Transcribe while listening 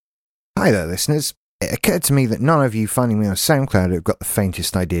Hi there, listeners. It occurred to me that none of you finding me on SoundCloud have got the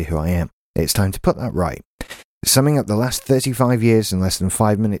faintest idea who I am. It's time to put that right. Summing up the last 35 years in less than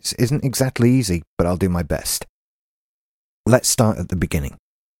 5 minutes isn't exactly easy, but I'll do my best. Let's start at the beginning.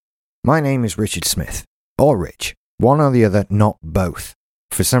 My name is Richard Smith, or Rich. One or the other, not both.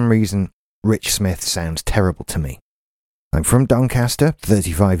 For some reason, Rich Smith sounds terrible to me. I'm from Doncaster,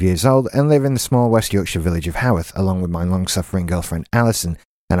 35 years old, and live in the small West Yorkshire village of Haworth, along with my long-suffering girlfriend Alison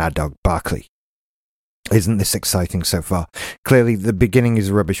and our dog Barclay. Isn't this exciting so far? Clearly, the beginning is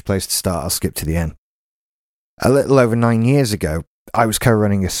a rubbish place to start. I'll skip to the end. A little over 9 years ago, I was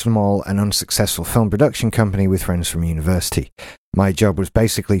co-running a small and unsuccessful film production company with friends from university. My job was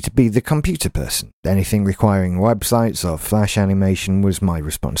basically to be the computer person. Anything requiring websites or flash animation was my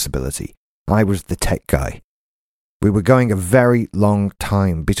responsibility. I was the tech guy. We were going a very long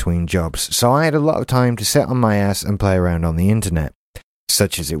time between jobs, so I had a lot of time to sit on my ass and play around on the internet,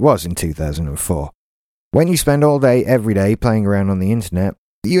 such as it was in 2004. When you spend all day, every day, playing around on the internet,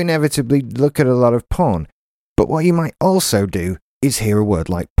 you inevitably look at a lot of porn. But what you might also do is hear a word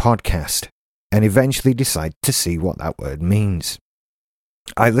like podcast, and eventually decide to see what that word means.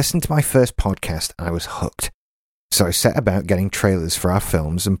 I listened to my first podcast and I was hooked. So I set about getting trailers for our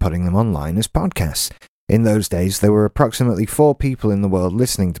films and putting them online as podcasts. In those days, there were approximately 4 people in the world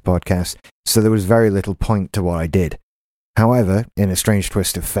listening to podcasts, so there was very little point to what I did. However, in a strange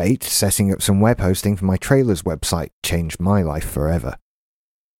twist of fate, setting up some web hosting for my trailers website changed my life forever.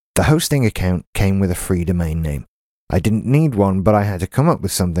 The hosting account came with a free domain name. I didn't need one, but I had to come up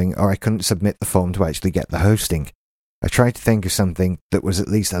with something or I couldn't submit the form to actually get the hosting. I tried to think of something that was at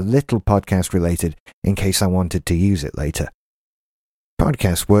least a little podcast related in case I wanted to use it later.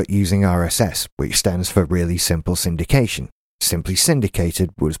 Podcasts work using RSS, which stands for Really Simple Syndication. Simply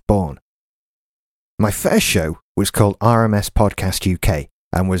Syndicated was born. My first show was called RMS Podcast UK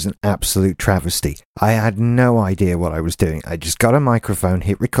and was an absolute travesty. I had no idea what I was doing. I just got a microphone,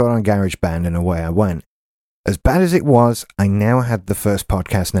 hit record on GarageBand, and away I went. As bad as it was, I now had the first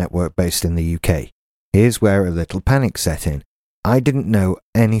podcast network based in the UK. Here's where a little panic set in. I didn't know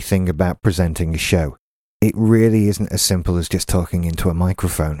anything about presenting a show. It really isn't as simple as just talking into a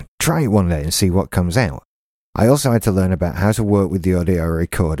microphone. Try it one day and see what comes out. I also had to learn about how to work with the audio I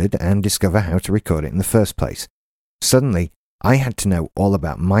recorded and discover how to record it in the first place. Suddenly, I had to know all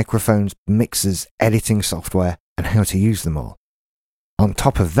about microphones, mixers, editing software, and how to use them all. On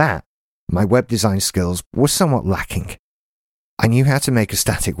top of that, my web design skills were somewhat lacking. I knew how to make a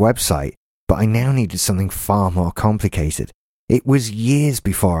static website, but I now needed something far more complicated. It was years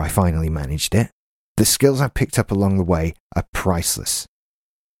before I finally managed it. The skills I picked up along the way are priceless.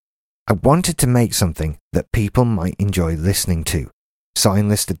 I wanted to make something that people might enjoy listening to, so I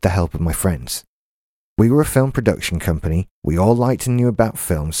enlisted the help of my friends. We were a film production company, we all liked and knew about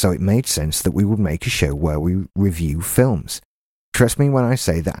films, so it made sense that we would make a show where we review films. Trust me when I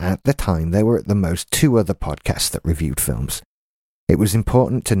say that at the time there were at the most 2 other podcasts that reviewed films. It was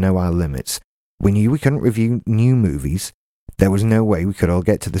important to know our limits. We knew we couldn't review new movies. There was no way we could all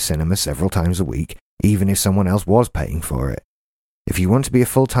get to the cinema several times a week, even if someone else was paying for it. If you want to be a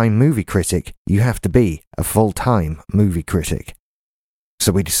full-time movie critic, you have to be a full-time movie critic.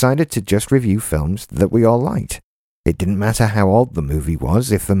 So we decided to just review films that we all liked. It didn't matter how old the movie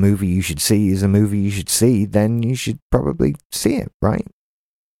was. If a movie you should see is a movie you should see, then you should probably see it, right?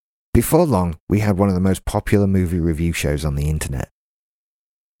 Before long, we had one of the most popular movie review shows on the internet.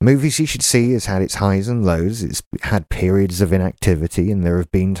 Movies You Should See has had its highs and lows, it's had periods of inactivity, and there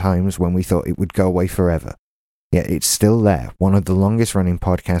have been times when we thought it would go away forever. Yet it's still there, one of the longest running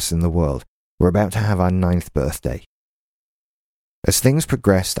podcasts in the world. We're about to have our 9th birthday. As things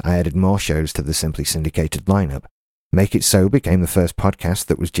progressed, I added more shows to the Simply Syndicated lineup. Make It So became the first podcast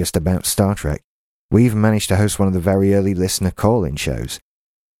that was just about Star Trek. We even managed to host one of the very early listener call-in shows.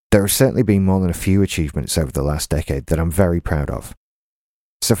 There have certainly been more than a few achievements over the last decade that I'm very proud of.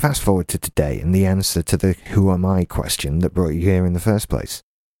 So fast forward to today and the answer to the who am I question that brought you here in the first place.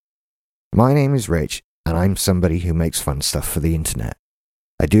 My name is Rich, and I'm somebody who makes fun stuff for the internet.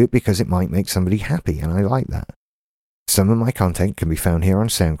 I do it because it might make somebody happy, and I like that. Some of my content can be found here on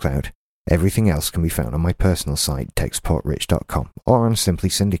SoundCloud. Everything else can be found on my personal site, techsportrich.com, or on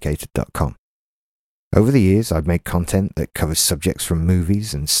simplysyndicated.com. Over the years, I've made content that covers subjects from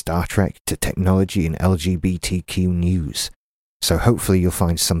movies and Star Trek to technology and LGBTQ news, so hopefully you'll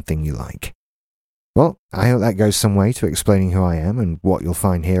find something you like. Well, I hope that goes some way to explaining who I am and what you'll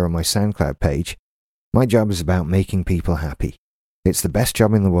find here on my SoundCloud page. My job is about making people happy. It's the best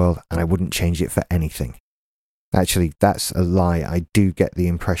job in the world, and I wouldn't change it for anything. Actually, that's a lie. I do get the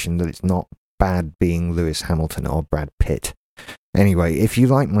impression that it's not bad being Lewis Hamilton or Brad Pitt. Anyway, if you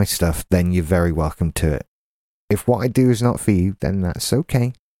like my stuff, then you're very welcome to it. If what I do is not for you, then that's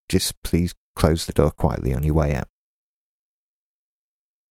okay. Just please close the door quietly on your way out.